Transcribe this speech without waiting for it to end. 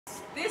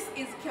This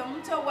is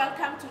Kemunto.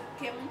 Welcome to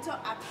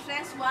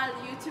KemuntoActress World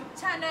YouTube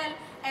channel,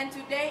 and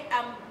today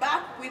I'm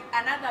back with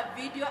another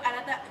video,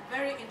 another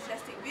very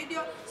interesting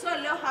video. So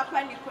leo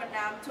hapa niko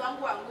na mtu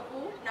wangu wa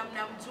nguvu na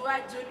mnamjua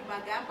Jude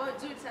Magambo.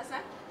 Jude sasa?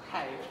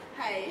 Hi.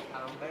 Hi.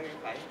 I'm very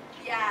fine.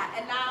 Yeah,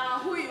 and now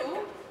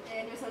huyu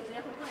ni sauti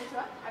yako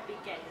inaitwa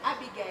Abigail.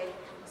 Abigail.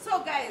 So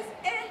guys,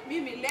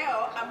 mimi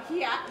leo I'm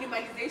here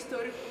nimalize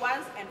story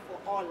once and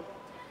for all.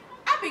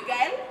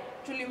 Abigail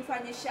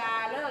tulimfanyisha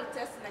little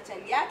test na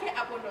chali yake,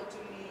 hapo ndo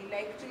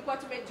tulikuwa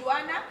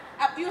tumejuana,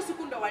 hiyo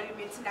siku ndo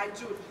walimit na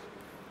Jude.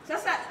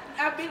 Sasa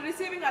I've been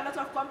receiving a lot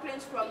of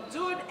complaints from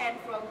Jude and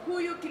from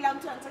huyu, kila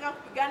mtu anataka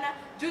kupigana.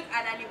 Jude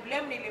anani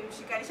blame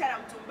nilimshikanisha na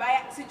mtu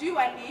mbaya, sijui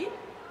wali.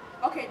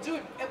 Okay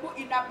Jude,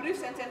 in a brief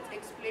sentence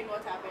explain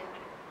what happened.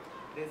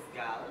 This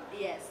girl.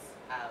 Yes.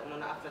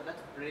 After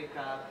that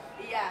breakup.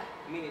 Yeah.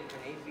 Mimi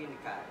nilifanya hivi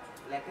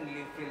like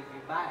nilifeel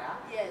vibaya.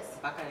 Yes.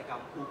 Mpaka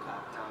nikampuka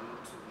na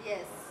mtu.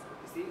 Yes.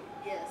 You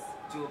see? Yes.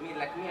 Joe, me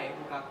I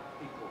hook up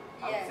people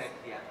outside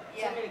here.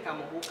 Yeah. So mimi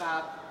nikamhook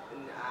up,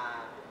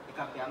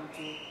 nikampea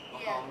mtu,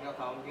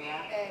 wakaongea.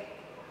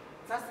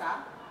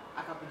 Sasa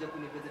akakuja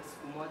kunivisit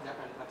siku moja,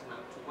 akanipata na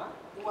mtu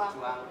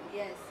wangu.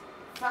 Yes.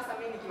 Sasa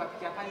mimi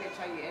nikiwapikia pale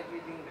chai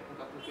everything,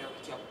 nikakuja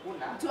kitu ya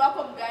kukula. Mtu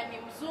wako mgani,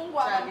 mzungu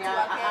au mtu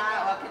wa Kenya?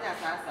 Wa Kenya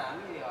sasa,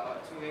 mimi ni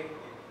watu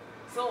wengi.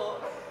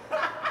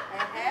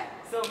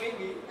 So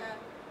mimi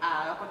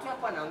wakati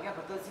hapo anaongea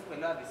kwa sababu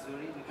sikuelewa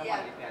vizuri, nikawa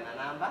nilipeana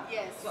namba.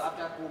 So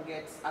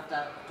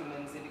after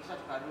tumemzindikisha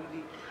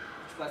tukarudi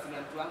kuchukua simu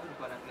ya mtu wangu,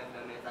 nilikuwa na plan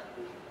naweza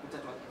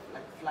kutatua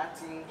like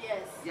flirting.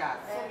 Yeah,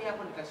 so mimi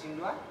hapo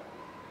nikashindwa.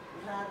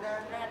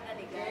 Rada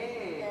ni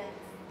gani?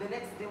 The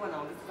next day when I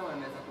was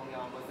wanaweza kuongea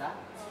mambo za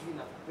sijui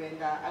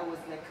nakupenda, I was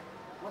like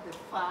what the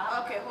fuck.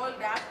 Okay, hold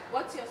up.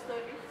 What's your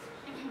story?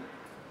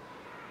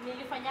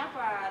 Nilifanya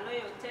hapa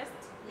loyal test,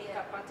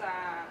 nikapata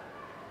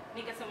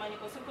nikasema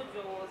niko simple,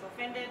 was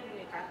offended,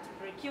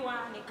 nikabreakiwa,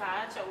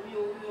 nikaacha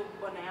huyo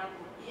bwana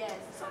yangu.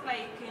 Yes. So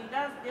like in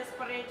that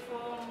desperate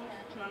form,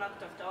 tunaona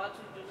kutafuta watu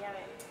duniani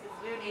is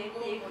very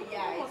hectic.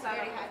 Yeah, it's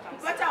very hard.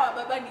 Kupata wa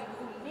baba ni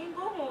ngumu. Ni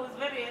ngumu, is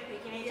very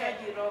hectic,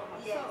 inahitaji roho.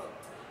 Yes.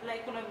 So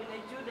like kuna vile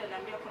Jude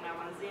anambia kuna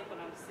wazee,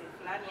 kuna msee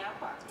fulani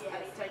hapa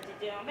anahitaji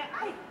je, anambia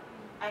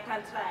I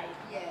can try.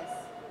 Yes.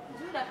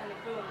 Jude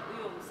akanipewa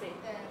huyo msee.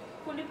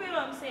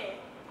 Kunipewa msee,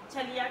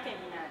 chali yake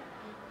ni nani?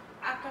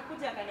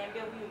 Akakuja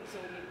akaniambia huyu msee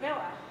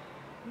ulipewa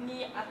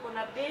ni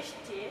akona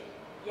beshte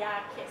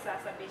yake.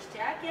 Sasa beshte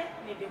yake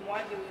ni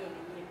demwage huyo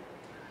ni nini?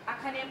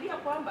 Akaniambia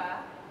kwamba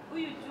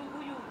huyu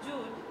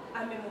Jude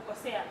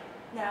amemkosea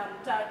na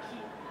hamtaki.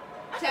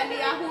 Chali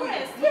ya huyu,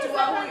 mtu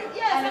wa huyu.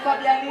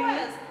 Alikwambia nini?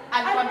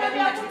 Alikwambia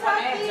nini tulikuwa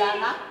naye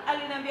jana?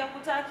 Aliniambia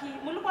kutaki.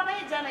 Mlikuwa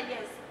naye jana,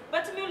 yes.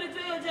 But mimi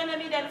ulijua hiyo jana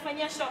mimi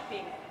alifanyia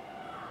shopping.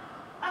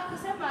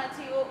 Akasema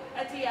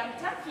ati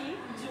amtaki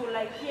juu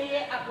like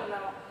yeye akona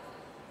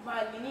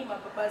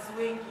mababazi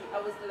wengi.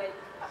 I was like,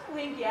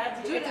 wengi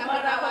aje? Jude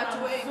Mara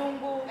watu wengi.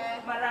 Mzungu,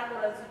 mara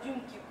kwa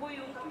Lazujum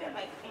Kikuyu, nikamwambia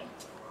like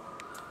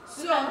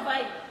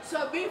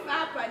So beef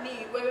hapa ni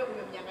wewe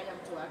umemnyang'anya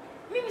mtu wake.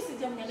 Mimi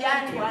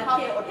sijamnyang'anya mtu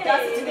wake.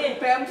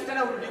 Nikupea mtu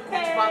tena urudi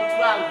kuchukua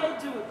mtu wangu.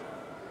 Jude.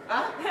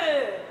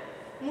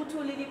 Mtu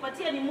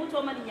ulinipatia ni mtu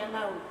ama ni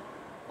nyang'au?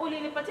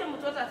 Ulinipatia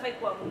mtu hata afai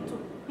kwa mtu.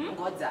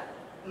 Ngoja.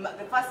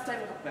 The first time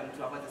nikakupea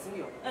mtu wa kwanza, si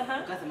ndio?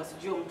 Ukasema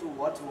sijui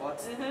mtu what.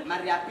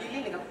 Mara ya pili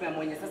nikakupea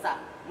mwenye sasa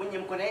mwenye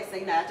mko naye sasa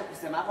inaacha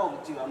kusema hapa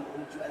mtu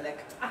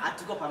like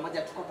tuko pamoja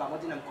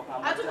na mko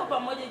pamoja. Hatuko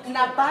pamoja.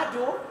 Na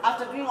bado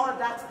after doing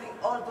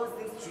all those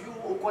things to you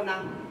uko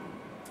na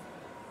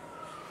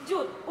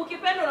Jude,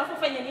 ukipenda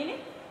unafanya nini?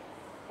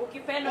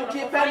 Ukipenda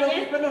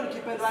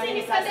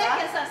nini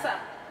sasa?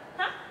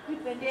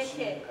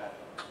 Nipendeke.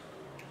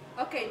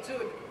 Okay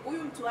Jude,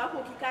 huyu mtu wako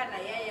ukikaa na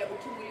yeye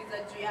ukimuuliza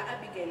juu ya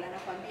Abigail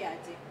anakwambia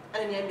aje?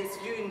 Ananiambia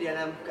sijui ndiye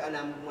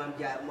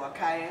anamwambia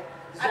mwakae.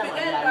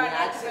 Abigail ndo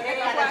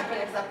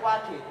anajipeleka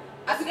kwake.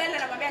 Abigail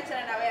anamwambia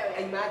achana na wewe.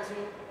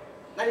 Imagine.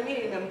 Na mimi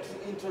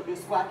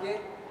nimeintroduce kwake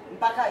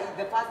mpaka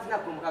the first na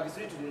kumbuka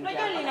vizuri tuliongea.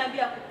 Unajua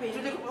aliniambia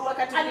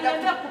kupenda.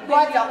 Aliniambia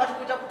kupenda wakati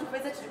kuja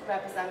kutupeza tulipea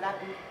pesa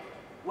ngapi?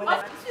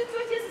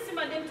 Sisi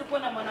madem tuko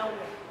na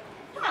mwanaume.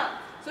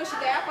 So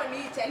shida yako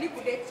ni chali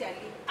kudate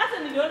chali. Hata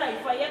niliona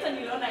ifai, hata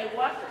niliona I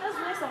work. That's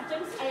why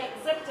sometimes I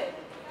accepted.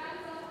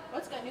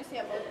 What can you say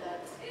about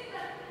that?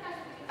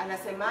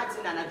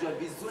 Anasemaje na anajua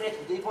vizuri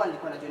hivyo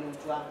alikuwa anajua ni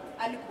mtu wangu.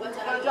 Alikuwa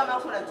anajua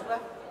kama unajua.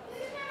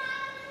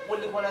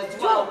 Ulikuwa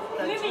unajua.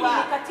 Mimi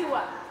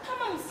nilikatiwa.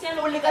 Kama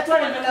msichana ulikatiwa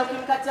na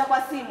ukimkatia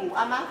kwa simu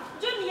ama?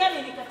 John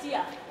yale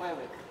nilikatia.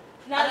 Wewe.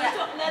 Na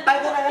by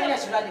the way nani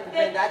ashindani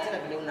kupenda hata na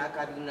vile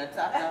unakaa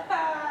unataka.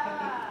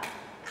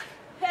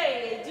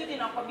 Hey, Jude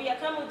nakwambia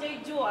kama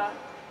hujaijua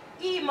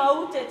hii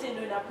mautete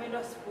ndio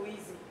inapendwa siku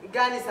hizi.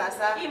 Gani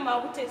sasa? Hii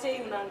mautete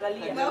hii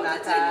unaangalia.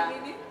 Mautete ni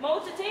nini?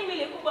 Mautete hii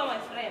ile kubwa my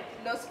friend.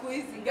 Ndio siku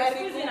hizi gari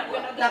hizi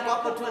napenda. Na kwa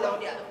hapo tu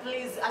naambia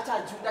please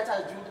acha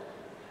Jude.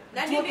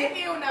 Na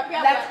nini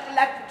unapea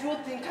like do you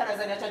think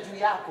anaweza niacha juu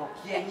yako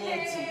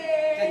kienyeji.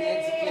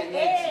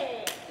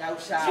 Ya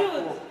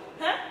ushako.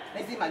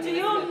 Lazima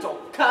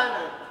nimetokana.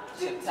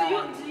 Do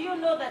you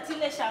know that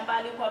ile shamba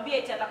alikwambia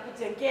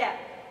itakujengea?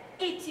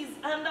 It is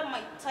under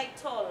my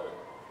title.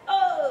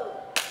 Oh.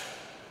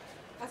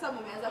 Sasa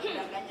mumeanza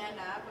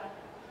kudanganyana hapa.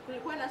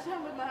 Kulikuwa na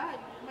shamba mahali,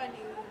 mani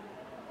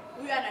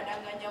huyu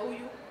anadanganya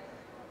huyu.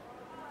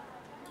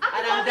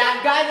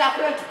 Anamdanganya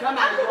kwetu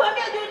kama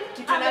alikwambia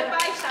Jude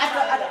amebai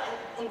shamba.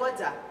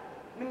 Ngoja.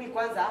 Mimi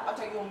kwanza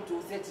hata hiyo mtu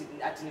useti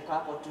ati niko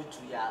hapo tu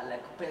ya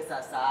like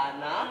pesa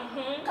sana.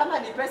 Kama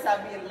ni pesa I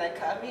mean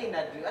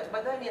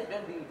but then I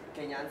don't be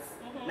Kenyans.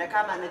 Na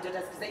kama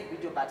najota sikiza hii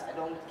video but I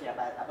don't care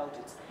about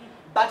it.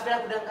 But bila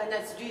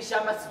kudanganya sijui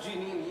shamba sijui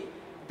nini.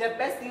 The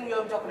best thing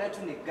hiyo mtu akona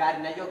tu ni gari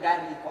na hiyo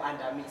gari iko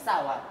under me.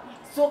 Sawa?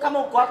 So kama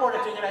uko hapo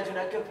unatengeneza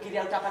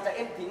unafikiria utapata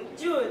anything.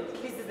 Jude,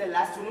 this is the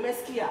last one.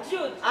 Umesikia?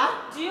 Jude,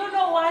 do you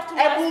know what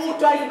was Ebu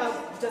twali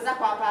mafuta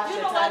zako hapa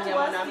shetani ya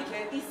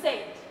mwanamke.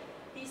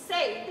 He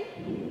said,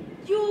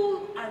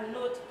 you are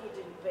not good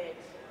in bed.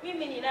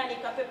 Mimi ni nani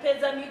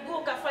kapepeza miguu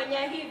kafanya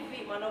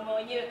hivi mwanaume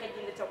wenyewe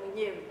kajileta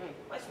mwenyewe.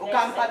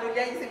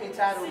 Ukampanulia hizi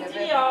mitaro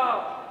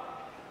umebeba.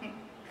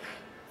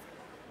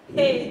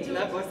 Hey Jude,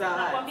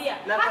 nakwambia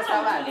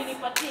hata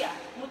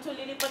mtu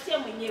linipatia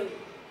mwenyewe.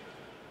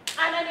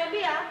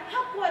 Ananiambia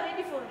hakuwa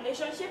ready for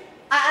relationship.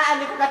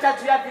 Nikukata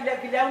juu ya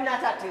vile una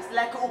taste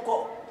like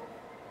uko.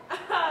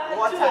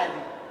 What are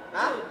you?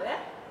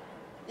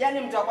 Yaani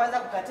mtu wa kwanza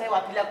kukatae,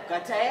 wa pili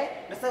kukatae,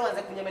 na sasa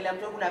uanze kunyemelea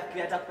mtu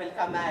unafikiria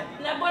atakupeleka mahali.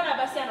 Na mbona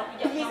basi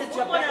anakuja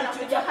kwangu? Mbona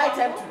anakuja high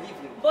time to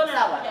leave him?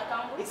 Mbona anakuja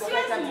kwangu?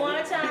 Siwezi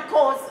mwacha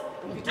because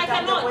I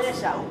cannot.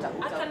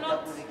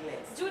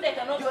 Jude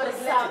cannot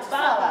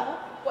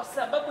kwa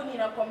sababu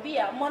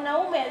ninakwambia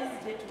mwanaume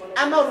hazidate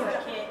mwanaume.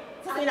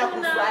 Sasa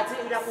inakuswaje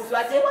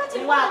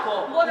ni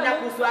wako.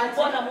 Inakuswaje?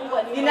 Mbona Mungu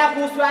aliumba?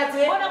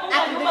 Inakuswaje? Mbona Mungu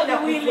aliumba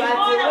viwili? Mbona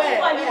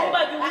Mungu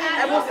aliumba viwili?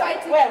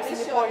 Wewe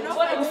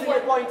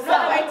usinipoint. No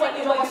fighting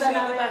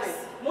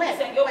in this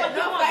show. No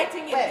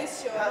fighting in this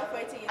show.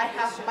 I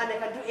have money. I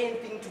can do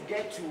anything to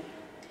get you.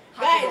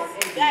 Guys.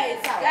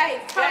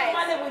 Have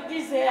money with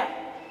this hair.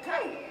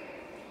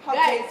 How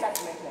dare you touch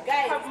my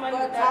hair? How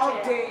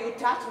dare you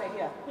touch my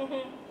hair?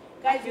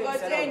 Guys, you got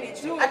Jenny,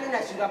 Jude. By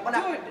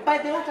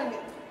the way,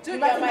 Jude,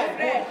 you're my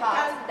friend.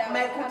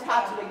 My good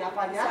heart ndio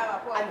inafanya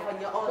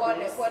anifanyia all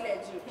this. Pole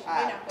Jude.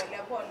 Mimi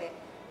nakuelea pole.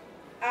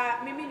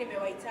 Mimi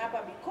nimewaita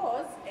hapa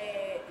because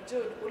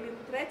Jude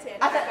ulimthreaten.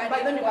 Hata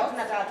by the way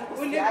tunataka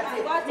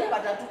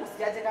tu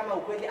kusiaje kama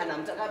ukweli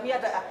anamtaka. Mimi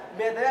hata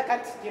by the way I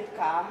can't keep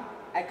calm.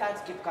 I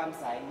can't keep calm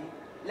sahi.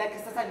 Like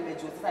sasa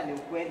nimejua sasa ni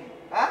ukweli.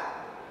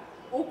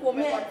 Huko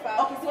umeconfirm.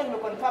 Okay, sio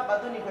nimeconfirm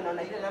bado niko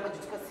naona ile namba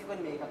jutuka siko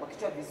nimeweka kwa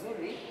kichwa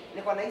vizuri.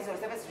 Niko na hizo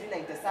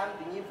 790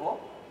 something hivyo.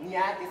 Ni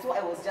yake, so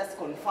I was just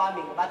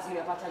confirming but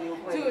nimepata ni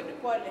ukweli. Jude,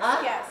 pole.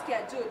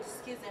 Sikia Jude,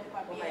 sikiza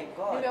nikwambie. Oh my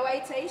God.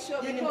 Nimewaita hii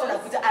show because mtu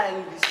anakuja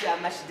ananilishia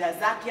mashida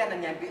zake,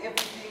 ananiambia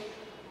everything.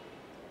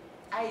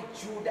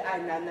 Jude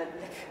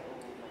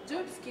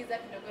Jude, sikiza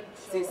kidogo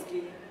nishow.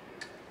 Siski.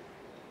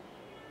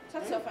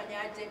 Sasa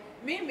ufanyaje?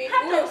 Mimi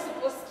huyo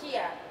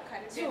usiposikia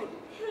Jude.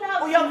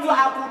 Huyo mtu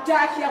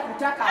hakutaki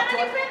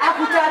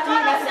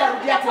na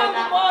sitarudia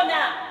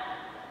tena.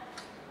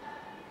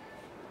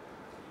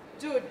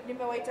 Jude,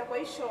 nimewaita kwa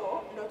hii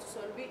show ndo to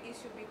solve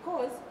issue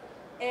because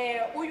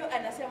huyu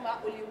anasema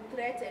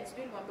ulimthreaten,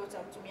 sijui nimwambia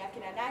utamtumia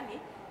kina nani,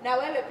 na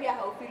wewe pia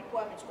haufeel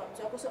poa amechukua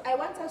mtu wako. So I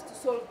want us to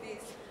solve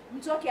this.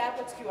 Mtoke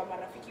hapa tukiwa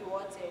marafiki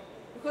wote.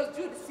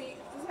 Because Jude,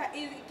 sasa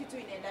hizi kitu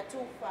inaenda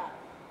too far.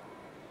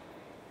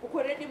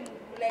 Uko ready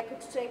like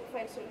to take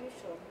find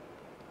solution?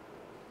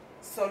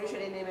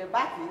 Solution yenye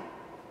imebaki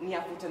ni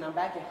afute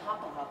namba yake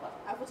hapa.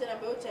 Afute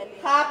namba yote ali.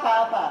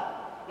 Hapa.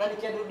 Na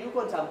nikirudi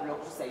huko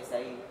nitamblock tu sasa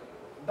hivi.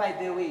 By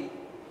the way,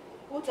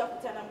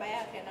 utafuta namba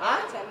yake na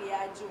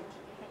utalia Jude.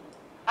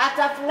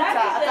 Atafuta.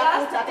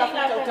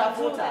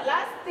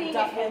 Last thing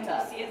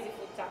siwezi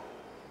futa.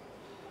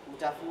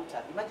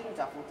 Utafuta. Imagine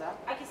utafuta.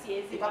 Aki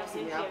siwezi. Ipapi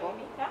simu yako.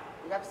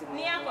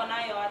 Ni yako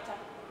nayo hata.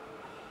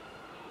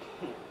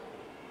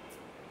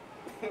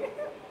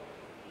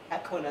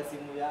 Akona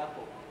simu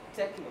yako.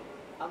 Techno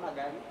ama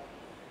gani?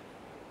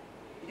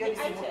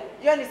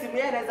 Hiyo ni simu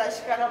yake inaweza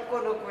shikana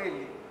mkono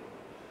kweli.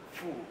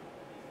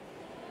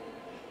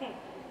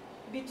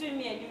 Between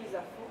me and you is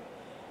a fool.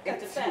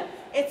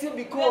 It's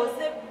because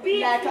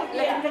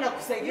like I'm gonna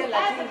kusaidia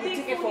lakini you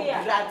take it for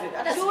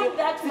granted. Jude,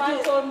 that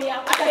man told me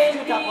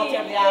akupendi.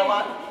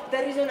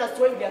 The reason as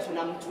to why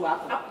tuna mtu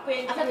wako.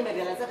 Hata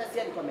nimerealize hata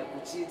si alikuwa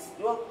amekucheat.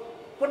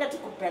 Mbona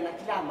tukupeana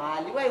kila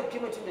mahali? Wewe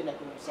ukimwe tu ndio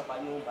nakurudisha kwa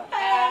nyumba.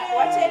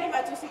 Wacheni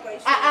matusi kwa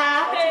issue.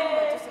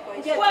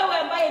 Wewe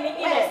ambaye ni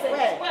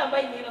innocent. Wewe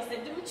ambaye ni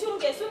innocent.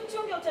 Mchunge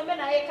utembee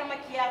na yeye kama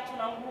kiatu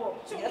na nguo.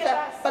 Mchunge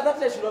basi.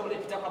 Baada ya shule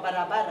unapita kwa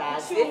barabara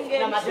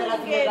na madera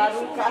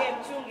zimegaruka.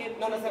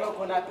 Na unasema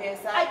uko na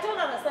pesa. I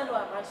don't understand why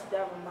I'm much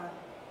down, man.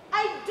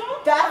 I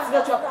don't. That's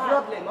not your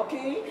problem,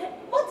 okay?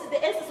 What is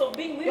the essence of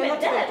being women? You're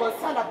not even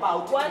concerned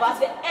about it. What is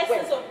the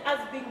essence of us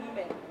being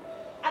women?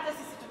 Hata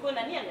sisi tuko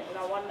na nini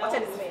na wanda. Acha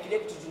nisifikirie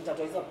kitu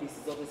nitatoa hizo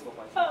pieces zote ziko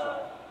kwa kichwa.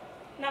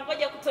 Na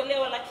ngoja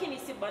kutolewa lakini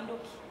si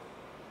banduki.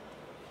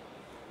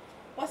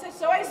 Wasa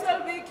so I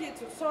solve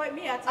kitu. So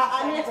mimi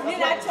hata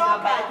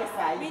ninachoka.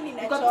 Mimi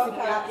ninachoka.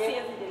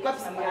 Kwa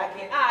simu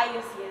yake.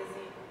 Hiyo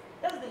siwezi.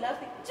 That's the last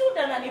thing. Jude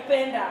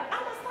ananipenda.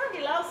 Understand, he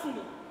loves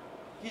me.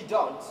 He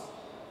don't.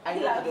 I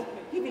know he don't.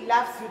 He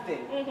loves you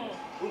then.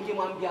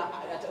 Ungemwambia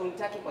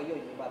unitake kwa hiyo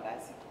nyumba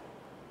basi.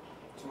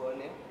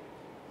 Tuone.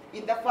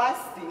 In the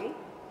first thing,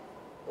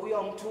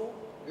 huyo mtu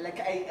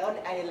like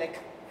I like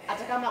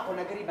hata kama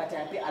akona gari but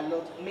I pay a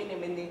lot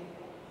many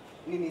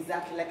nini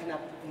zake like na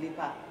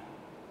kulipa.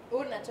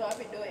 Unatoa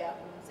wapi do ya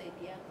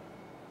kumsaidia?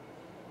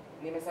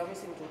 Nimesema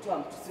si mtu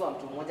tu si wa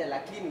mtu mmoja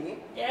lakini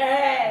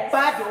yes.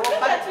 Bado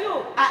Look at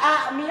you.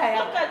 Me I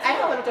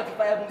have a lot of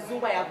people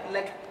mzungu I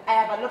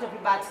have a lot of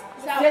people but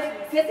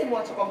siwezi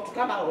mwacha kwa mtu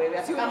kama wewe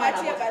hata kama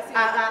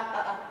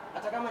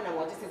hata kama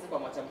namwacha siwezi kwa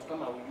mwacha mtu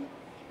kama huyu.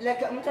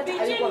 Like mtu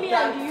alikuwa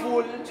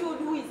full.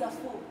 Jude who is a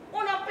fool.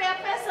 Unapea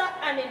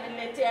pesa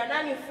ananiletea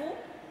nani fool?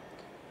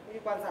 Mimi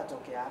kwanza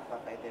atoke hapa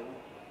by the way.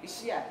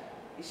 Ishia.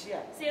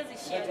 Siwezi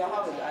ishia. Unajua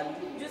how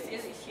Jude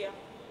siwezi ishia.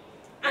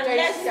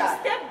 Unless you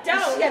step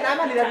down. Ishia na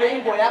ama nina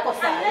wimbo yako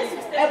sana.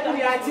 Hebu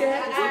niache.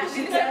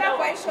 Nitaka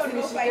kwa show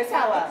no fight.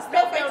 Sawa. No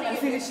fighting.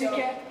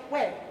 Usinishike.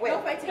 Wewe.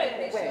 No fighting.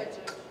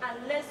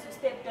 Unless you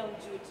step down,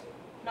 Jude.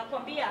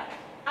 Nakwambia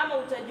ama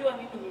utajua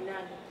mimi ni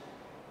nani.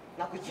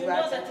 Na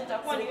kujua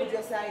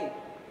saa hii.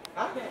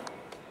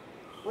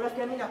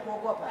 Unafikiria mimi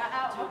nakuogopa?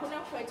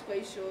 Hakuna fight kwa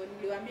show.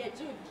 Niliwaambia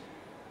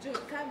Jude,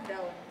 calm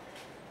down.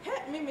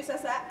 Mimi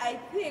sasa I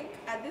think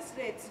at this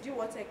rate, do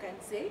what I can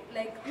say.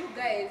 Like you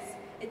guys,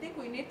 I think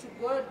we need to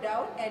go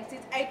down and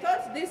sit. I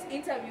thought this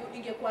interview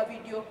ingekuwa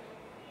video.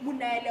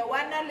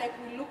 Munaelewana, like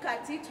we look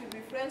at it, we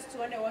be friends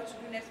to know what to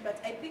do next, but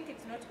I think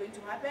it's not going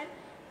to happen.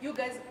 You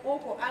guys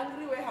uko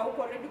angry, we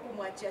hauko ready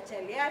kumwachia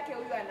chali yake,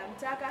 huyu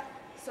anamtaka.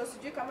 So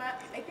sijui kama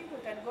I think we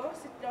can go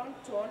sit down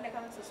tuone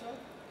kama sasa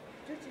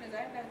tunaweza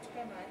enda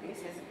tukae mahali. Mimi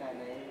siwezi kaa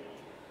naye.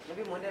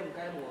 Maybe mwende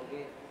mkae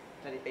muongee.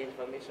 Tanipa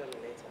information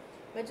later.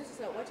 But just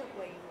wacha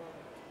kwa hivyo.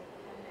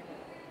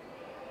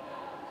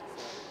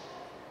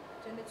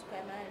 Twende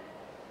tukae mahali.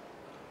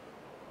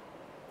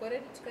 Kwa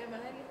ready tukae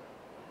mahali?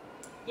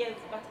 Yes,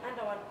 but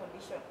under one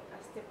condition.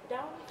 I step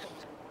down from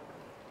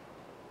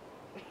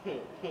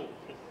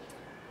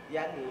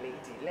young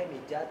lady,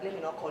 let me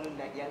not call you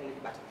like young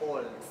lady, but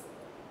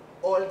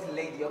old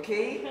lady,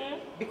 okay?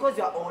 Because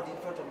you are old in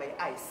front of my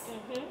eyes.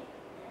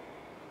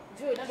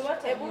 Jude,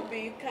 hebu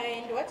be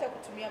kind. Wacha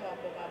kutumia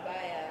mambo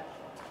mabaya.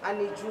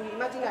 Anijui,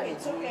 imagine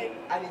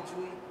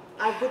anijui.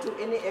 I'll go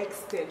to any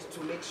extent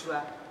to make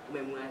sure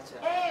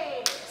umemwacha.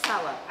 Hey,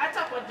 sawa.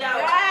 acha kwa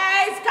down.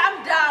 Guys,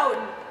 calm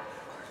down.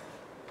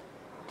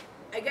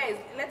 Guys,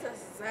 let us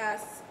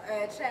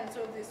try and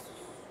solve this.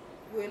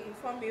 We'll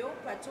inform you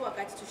part 2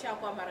 wakati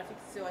tushakuwa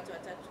marafiki sio watu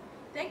watatu.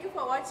 Thank you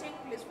for watching.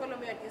 Please follow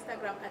me on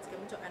Instagram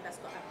 @kemuntoactress.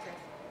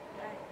 Bye.